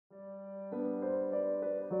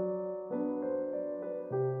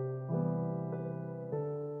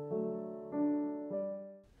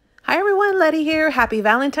Letty here. Happy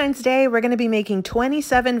Valentine's Day. We're going to be making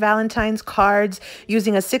 27 Valentine's cards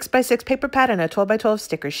using a 6x6 paper pad and a 12x12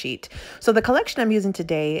 sticker sheet. So the collection I'm using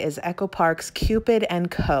today is Echo Park's Cupid &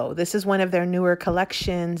 Co. This is one of their newer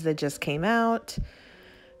collections that just came out.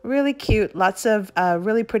 Really cute, lots of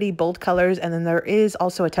really pretty bold colors, and then there is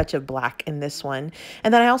also a touch of black in this one.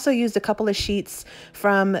 And then I also used a couple of sheets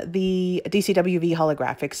from the DCWV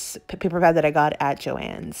Holographics paper pad that I got at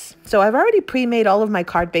Joann's. So I've already pre-made all of my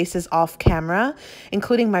card bases off camera,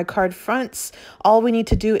 including my card fronts. All we need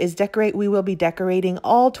to do is decorate. We will be decorating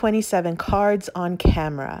all 27 cards on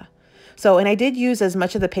camera. So, and I did use as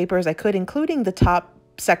much of the paper as I could, including the top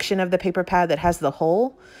section of the paper pad that has the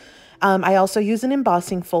hole. I also use an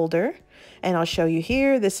embossing folder, and I'll show you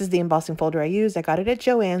here. This is the embossing folder I used. I got it at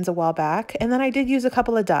Joann's a while back, and then I did use a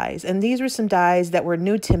couple of dies, and these were some dies that were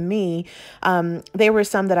new to me. They were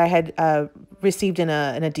some that I had received in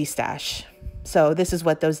a D-stash. So this is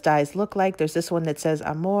what those dies look like. There's this one that says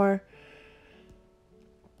Amor,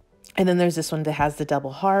 and then there's this one that has the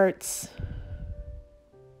double hearts.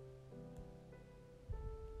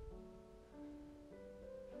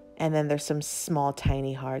 And then there's some small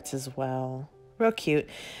tiny hearts as well. Real cute.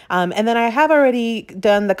 And then I have already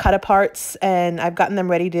done the cut aparts, and I've gotten them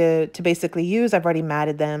ready to basically use. I've already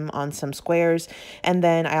matted them on some squares. And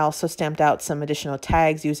then I also stamped out some additional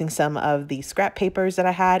tags using some of the scrap papers that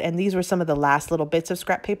I had. And these were some of the last little bits of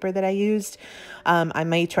scrap paper that I used. I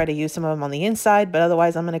may try to use some of them on the inside, but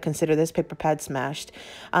otherwise I'm going to consider this paper pad smashed.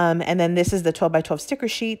 And then this is the 12x12 sticker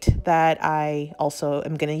sheet that I also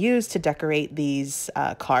am going to use to decorate these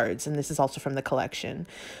cards. And this is also from the collection.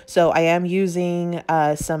 So I am using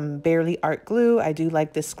some Barely Art glue. I do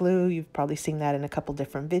like this glue. You've probably seen that in a couple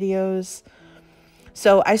different videos.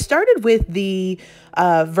 So I started with the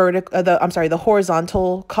the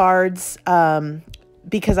horizontal cards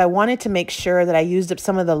because I wanted to make sure that I used up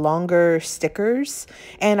some of the longer stickers,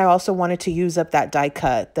 and I also wanted to use up that die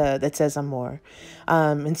cut that says Amor.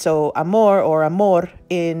 And so Amor, or Amor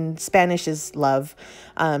in Spanish, is love.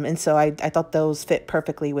 And so I thought those fit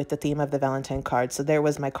perfectly with the theme of the Valentine card. So there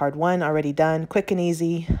was my card one already done, quick and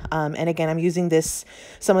easy. And again, I'm using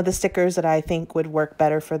some of the stickers that I think would work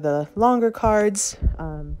better for the longer cards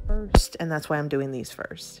first, and that's why I'm doing these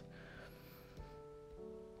first.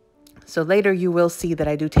 So later you will see that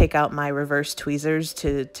I do take out my reverse tweezers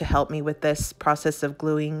to help me with this process of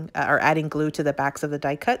gluing or adding glue to the backs of the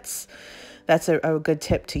die cuts. That's a good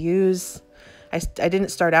tip to use. I didn't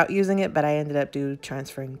start out using it, but I ended up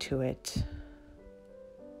transferring to it.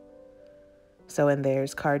 So, and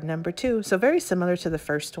there's card number 2. So very similar to the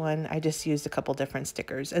first one. I just used a couple different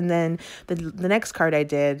stickers. And then the next card I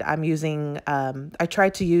did, I'm using, I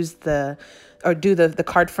tried to use the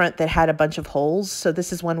card front that had a bunch of holes. So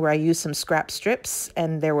this is one where I used some scrap strips,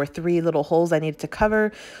 and there were 3 little holes I needed to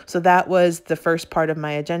cover. So that was the first part of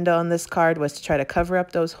my agenda on this card, was to try to cover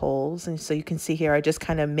up those holes. And so you can see here, I just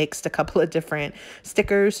kind of mixed a couple of different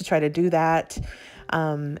stickers to try to do that.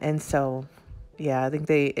 And so yeah, I think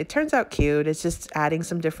it turns out cute. It's just adding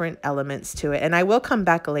some different elements to it. And I will come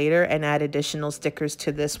back later and add additional stickers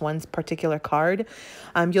to this one particular card.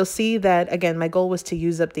 You'll see that, again, my goal was to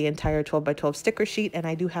use up the entire 12x12 sticker sheet. And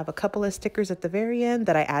I do have a couple of stickers at the very end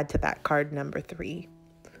that I add to that card number 3.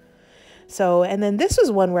 So, and then this was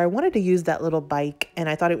one where I wanted to use that little bike, and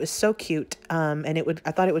I thought it was so cute. And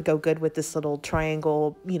I thought it would go good with this little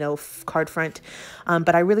triangle, card front.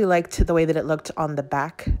 But I really liked the way that it looked on the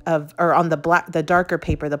back on the darker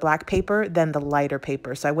paper, the black paper, than the lighter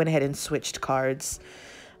paper. So I went ahead and switched cards.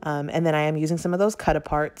 And then I am using some of those cut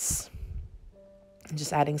aparts. I'm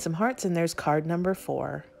just adding some hearts, and there's card number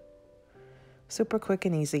 4. Super quick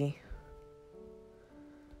and easy.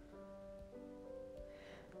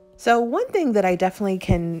 So one thing that I definitely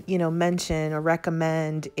can, mention or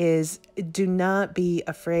recommend is do not be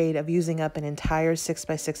afraid of using up an entire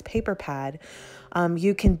 6x6 paper pad.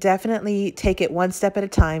 You can definitely take it one step at a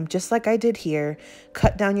time, just like I did here.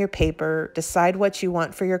 Cut down your paper, decide what you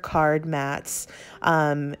want for your card mats,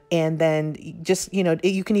 and then just,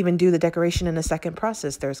 you can even do the decoration in a second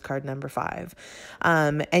process. There's card number 5.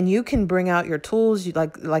 And you can bring out your tools.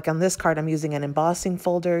 Like on this card, I'm using an embossing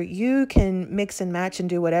folder. You can mix and match and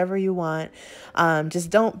do whatever you want. Just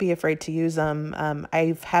don't be afraid to use them.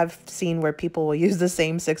 I have seen where people will use the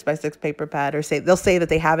same 6x6 paper pad, or they'll say that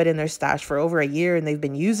they have it in their stash for over a year and they've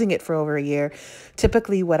been using it for over a year.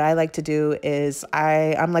 Typically what I like to do is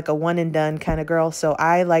I'm like a one and done kind of girl. So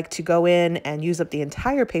I like to go in and use up the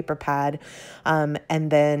entire paper pad. And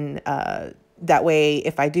then that way,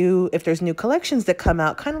 if there's new collections that come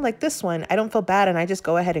out, kind of like this one, I don't feel bad and I just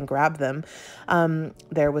go ahead and grab them.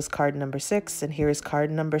 There was card number 6 and here's card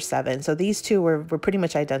number 7. So these two were pretty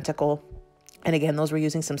much identical. And again, those were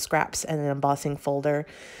using some scraps and an embossing folder.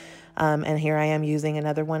 And here I am using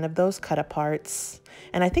another one of those cut aparts.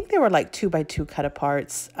 And I think they were like 2x2 cut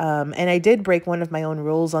aparts. And I did break one of my own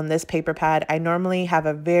rules on this paper pad. I normally have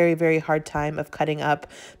a very, very hard time of cutting up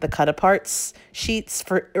the cut aparts sheets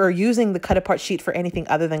or using the cut apart sheet for anything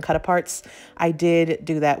other than cut aparts. I did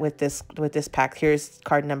do that with this pack. Here's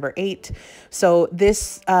card number 8. So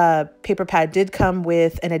this paper pad did come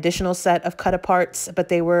with an additional set of cut aparts, but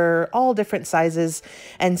they were all different sizes,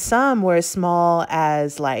 and some were as small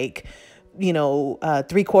as like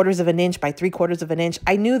 3/4 of an inch by 3/4 of an inch.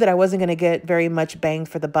 I knew that I wasn't going to get very much bang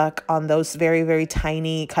for the buck on those very, very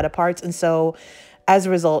tiny cut aparts. And so as a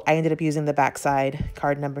result, I ended up using the backside,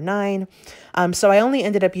 card number 9. So I only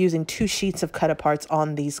ended up using 2 sheets of cut aparts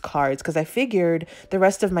on these cards because I figured the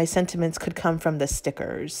rest of my sentiments could come from the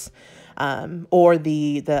stickers or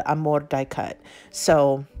the Amor die cut.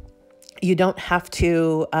 So you don't have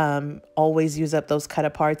to always use up those cut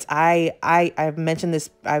aparts. I've mentioned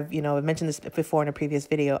this. I've mentioned this before in a previous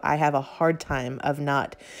video. I have a hard time of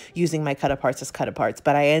not using my cut aparts as cut aparts,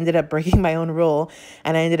 but I ended up breaking my own rule,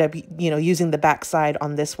 and I ended up using the backside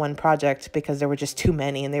on this one project because there were just too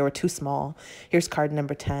many and they were too small. Here's card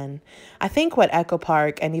number 10. I think what Echo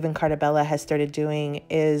Park and even Cartabella has started doing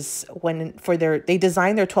is they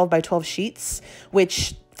design their 12x12 sheets,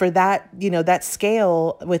 which for that, that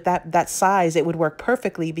scale with that size, it would work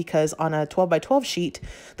perfectly because on a 12x12 sheet,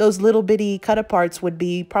 those little bitty cut aparts would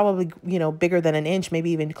be probably, bigger than an inch, maybe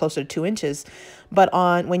even closer to 2 inches. But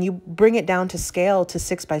when you bring it down to scale to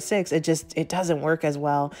 6x6, it doesn't work as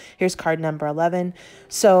well. Here's card number 11.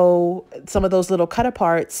 So some of those little cut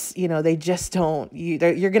aparts, they just don't,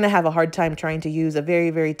 you're going to have a hard time trying to use a very,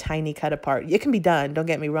 very tiny cut apart. It can be done. Don't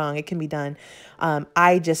get me wrong. It can be done.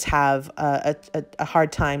 I just have a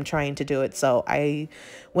hard time trying to do it. So I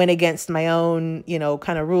went against my own,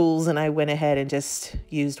 kind of rules, and I went ahead and just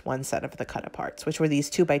used one set of the cut aparts, which were these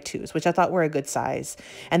 2x2s, which I thought were a good size.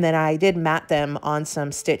 And then I did mat them on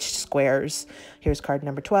some stitched squares. Here's card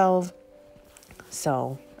number 12.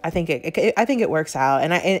 So I think it works out.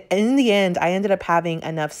 And in the end, I ended up having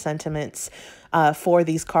enough sentiments for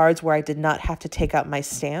these cards where I did not have to take out my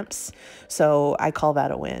stamps. So I call that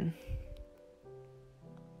a win.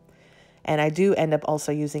 And I do end up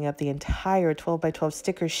also using up the entire 12x12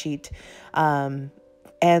 sticker sheet and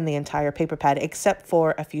the entire paper pad, except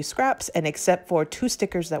for a few scraps and except for 2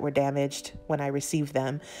 stickers that were damaged when I received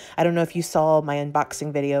them. I don't know if you saw my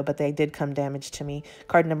unboxing video, but they did come damaged to me.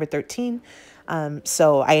 Card number 13.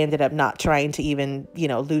 So I ended up not trying to even,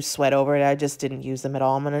 lose sweat over it. I just didn't use them at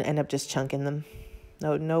all. I'm going to end up just chunking them.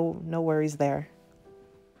 No worries there.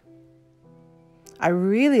 I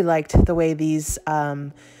really liked the way these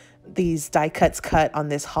die cuts cut on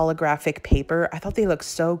this holographic paper. I thought they looked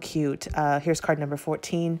so cute. Here's card number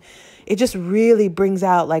 14. It just really brings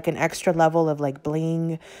out like an extra level of like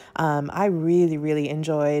bling. I really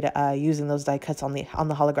enjoyed using those die cuts on the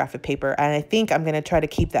holographic paper, and I think I'm gonna try to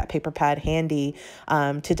keep that paper pad handy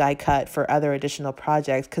to die cut for other additional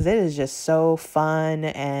projects because it is just so fun,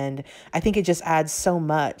 and I think it just adds so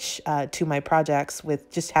much to my projects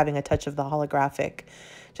with just having a touch of the holographic.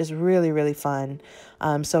 Just really fun.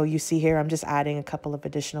 So you see here, I'm just adding a couple of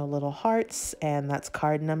additional little hearts, and that's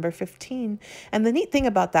card number 15. And the neat thing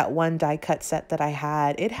about that one die cut set that I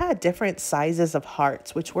had, it had different sizes of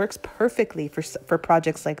hearts, which works perfectly for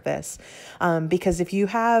projects like this. Because if you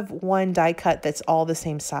have one die cut that's all the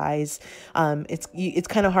same size, it's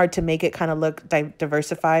kind of hard to make it kind of look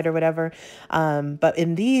diversified or whatever. But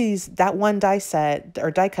in that one die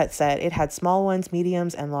cut set, it had small ones,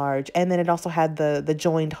 mediums, and large. And then it also had the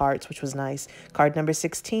joined hearts, which was nice. Card number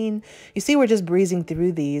 16. You see, we're just breezing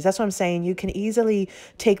through these. That's what I'm saying. You can easily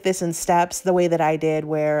take this in steps the way that I did,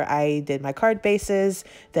 where I did my card bases,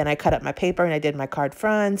 then I cut up my paper and I did my card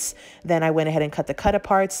fronts. Then I went ahead and cut the cut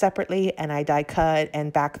aparts separately, and I die cut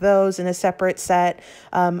and back those in a separate set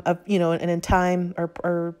and in time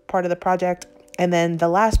or part of the project. And then the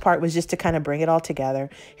last part was just to kind of bring it all together.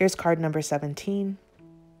 Here's card number 17.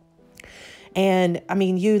 And I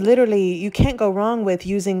mean, you can't go wrong with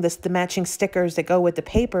using the matching stickers that go with the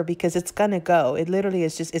paper, because it's going to go. It literally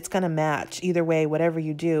is it's going to match either way, whatever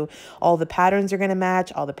you do. All the patterns are going to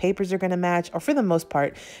match, all the papers are going to match, or for the most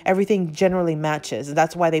part, everything generally matches.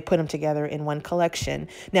 That's why they put them together in one collection.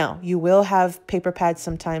 Now, you will have paper pads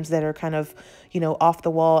sometimes that are kind of, off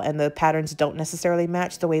the wall, and the patterns don't necessarily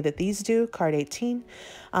match the way that these do, card 18.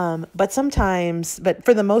 But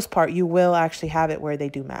for the most part, you will actually have it where they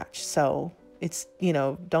do match. So it's,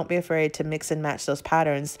 don't be afraid to mix and match those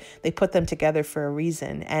patterns. They put them together for a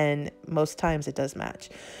reason, and most times it does match.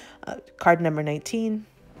 Card number 19.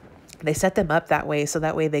 They set them up that way so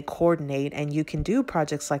that way they coordinate, and you can do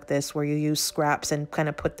projects like this where you use scraps and kind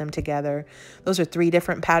of put them together. Those are 3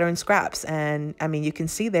 different pattern scraps, and I mean, you can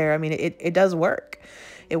see there, I mean, it does work.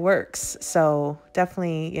 It works. So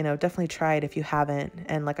definitely, you know, definitely try it if you haven't.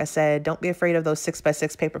 And like I said, don't be afraid of those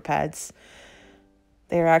 6x6 paper pads.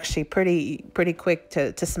 They're actually pretty quick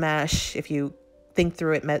to smash if you think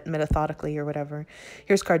through it methodically or whatever.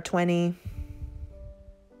 Here's card 20.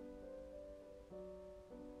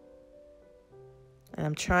 And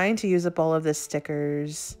I'm trying to use up all of the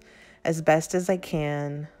stickers as best as I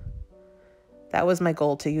can. That was my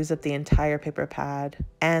goal, to use up the entire paper pad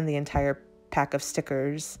and the entire pack of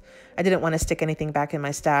stickers. I didn't want to stick anything back in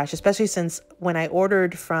my stash, especially since when I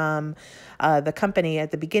ordered from the company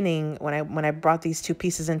at the beginning, when I brought these 2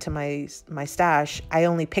 pieces into my stash, I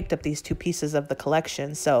only picked up these 2 pieces of the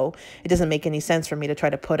collection. So it doesn't make any sense for me to try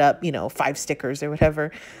to put up, you know, 5 stickers or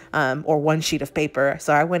whatever, or 1 sheet of paper.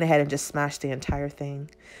 So I went ahead and just smashed the entire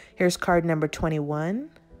thing. Here's card number 21.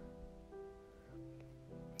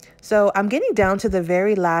 So I'm getting down to the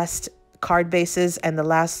very last card bases and the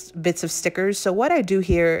last bits of stickers. So what I do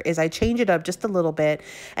here is I change it up just a little bit,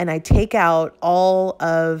 and I take out all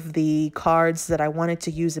of the cards that I wanted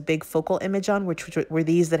to use a big focal image on, which were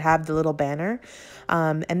these that have the little banner.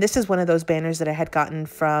 And this is one of those banners that I had gotten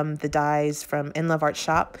from the dies from In Love Art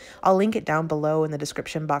Shop. I'll link it down below in the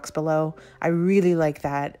description box below. I really like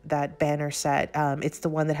that banner set. It's the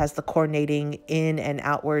one that has the coordinating in and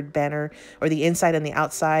outward banner, or the inside and the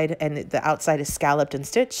outside, and the outside is scalloped and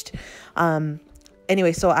stitched.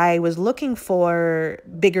 Anyway, so I was looking for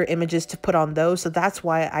bigger images to put on those. So that's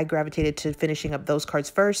why I gravitated to finishing up those cards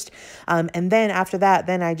first. And then after that,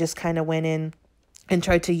 then I just kind of went in and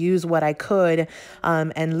tried to use what I could,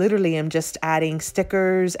 and literally am just adding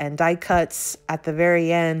stickers and die cuts at the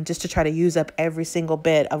very end, just to try to use up every single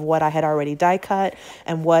bit of what I had already die cut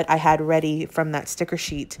and what I had ready from that sticker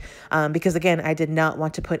sheet, because again, I did not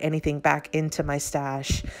want to put anything back into my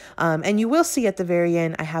stash. And you will see at the very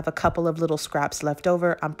end, I have a couple of little scraps left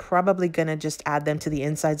over. I'm probably gonna just add them to the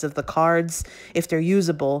insides of the cards if they're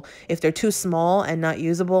usable. If they're too small and not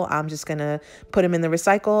usable, I'm just gonna put them in the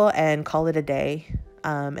recycle and call it a day.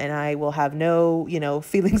 And I will have no, you know,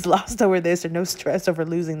 feelings lost over this, or no stress over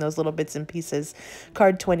losing those little bits and pieces.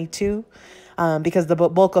 Card 22, because the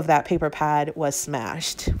bulk of that paper pad was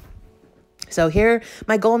smashed. So here,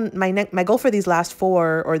 my goal for these last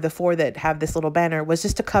 4, or the 4 that have this little banner, was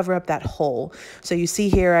just to cover up that hole. So you see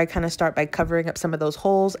here, I kind of start by covering up some of those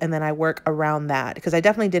holes, and then I work around that, because I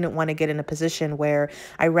definitely didn't want to get in a position where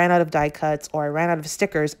I ran out of die cuts or I ran out of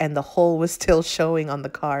stickers and the hole was still showing on the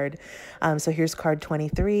card. So here's card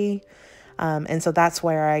 23. And so that's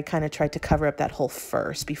where I kind of tried to cover up that hole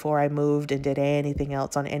first before I moved and did anything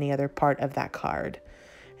else on any other part of that card.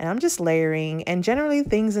 And I'm just layering, and generally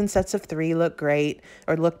things in sets of 3 look great,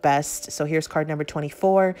 or look best. So here's card number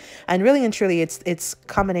 24, and really and truly it's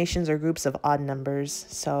combinations or groups of odd numbers.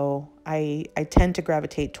 So I tend to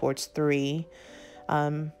gravitate towards 3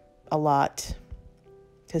 a lot,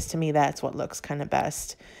 because to me that's what looks kind of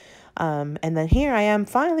best. And then here I am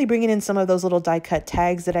finally bringing in some of those little die cut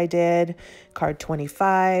tags that I did. Card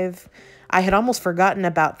 25. I had almost forgotten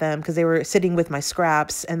about them because they were sitting with my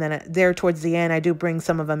scraps. And then there towards the end, I do bring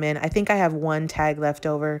some of them in. I think I have 1 tag left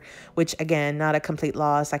over, which again, not a complete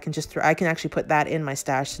loss. I can actually put that in my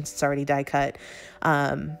stash since it's already die cut.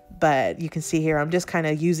 But you can see here, I'm just kind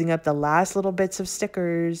of using up the last little bits of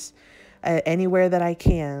stickers anywhere that I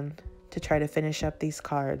can to try to finish up these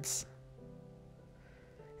cards.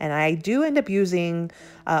 And I do end up using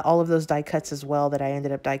all of those die cuts as well that I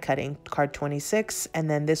ended up die cutting. Card 26, and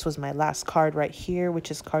then this was my last card right here, which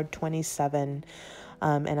is card 27.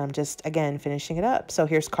 And I'm just, again, finishing it up. So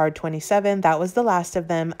here's card 27. That was the last of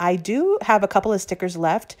them. I do have a couple of stickers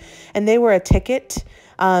left, and they were a ticket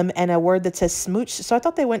and a word that says smooch. So I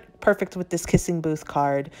thought they went perfect with this kissing booth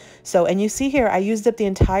card. So, and you see here, I used up the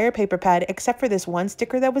entire paper pad except for this 1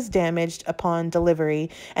 sticker that was damaged upon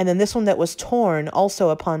delivery. And then this one that was torn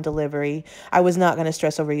also upon delivery. I was not going to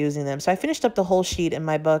stress over using them. So I finished up the whole sheet in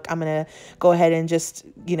my book. I'm going to go ahead and just,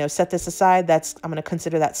 you know, set this aside. I'm going to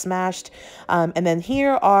consider that smashed. And then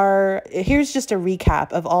here's just a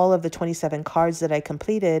recap of all of the 27 cards that I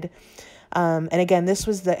completed. And again, this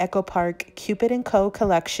was the Echo Park Cupid & Co.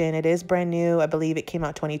 collection. It is brand new. I believe it came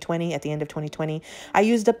out 2020, at the end of 2020. I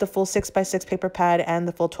used up the full 6x6 paper pad and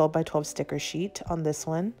the full 12x12 sticker sheet on this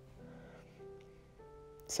one.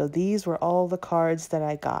 So these were all the cards that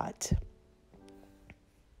I got.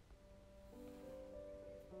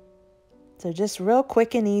 So just real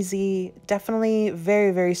quick and easy, definitely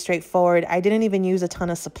very, very straightforward. I didn't even use a ton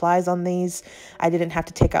of supplies on these. I didn't have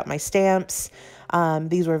to take out my stamps.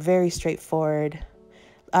 These were very straightforward.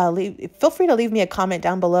 Feel free to leave me a comment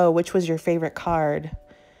down below which was your favorite card.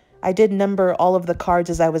 I did number all of the cards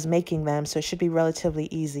as I was making them, so it should be relatively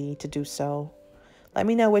easy to do so. Let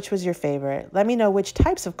me know which was your favorite. Let me know which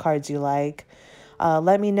types of cards you like.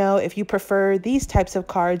 Let me know if you prefer these types of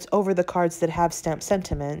cards over the cards that have stamp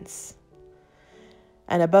sentiments.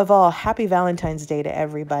 And above all, happy Valentine's Day to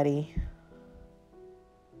everybody.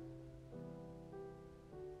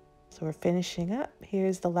 So we're finishing up.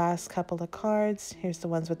 Here's the last couple of cards. Here's the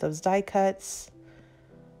ones with those die cuts.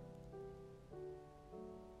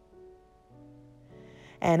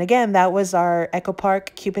 And again, that was our Echo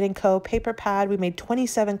Park Cupid & Co. paper pad. We made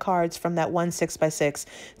 27 cards from that one 6x6.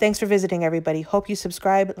 Thanks for visiting, everybody. Hope you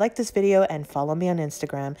subscribe, like this video, and follow me on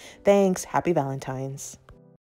Instagram. Thanks. Happy Valentine's.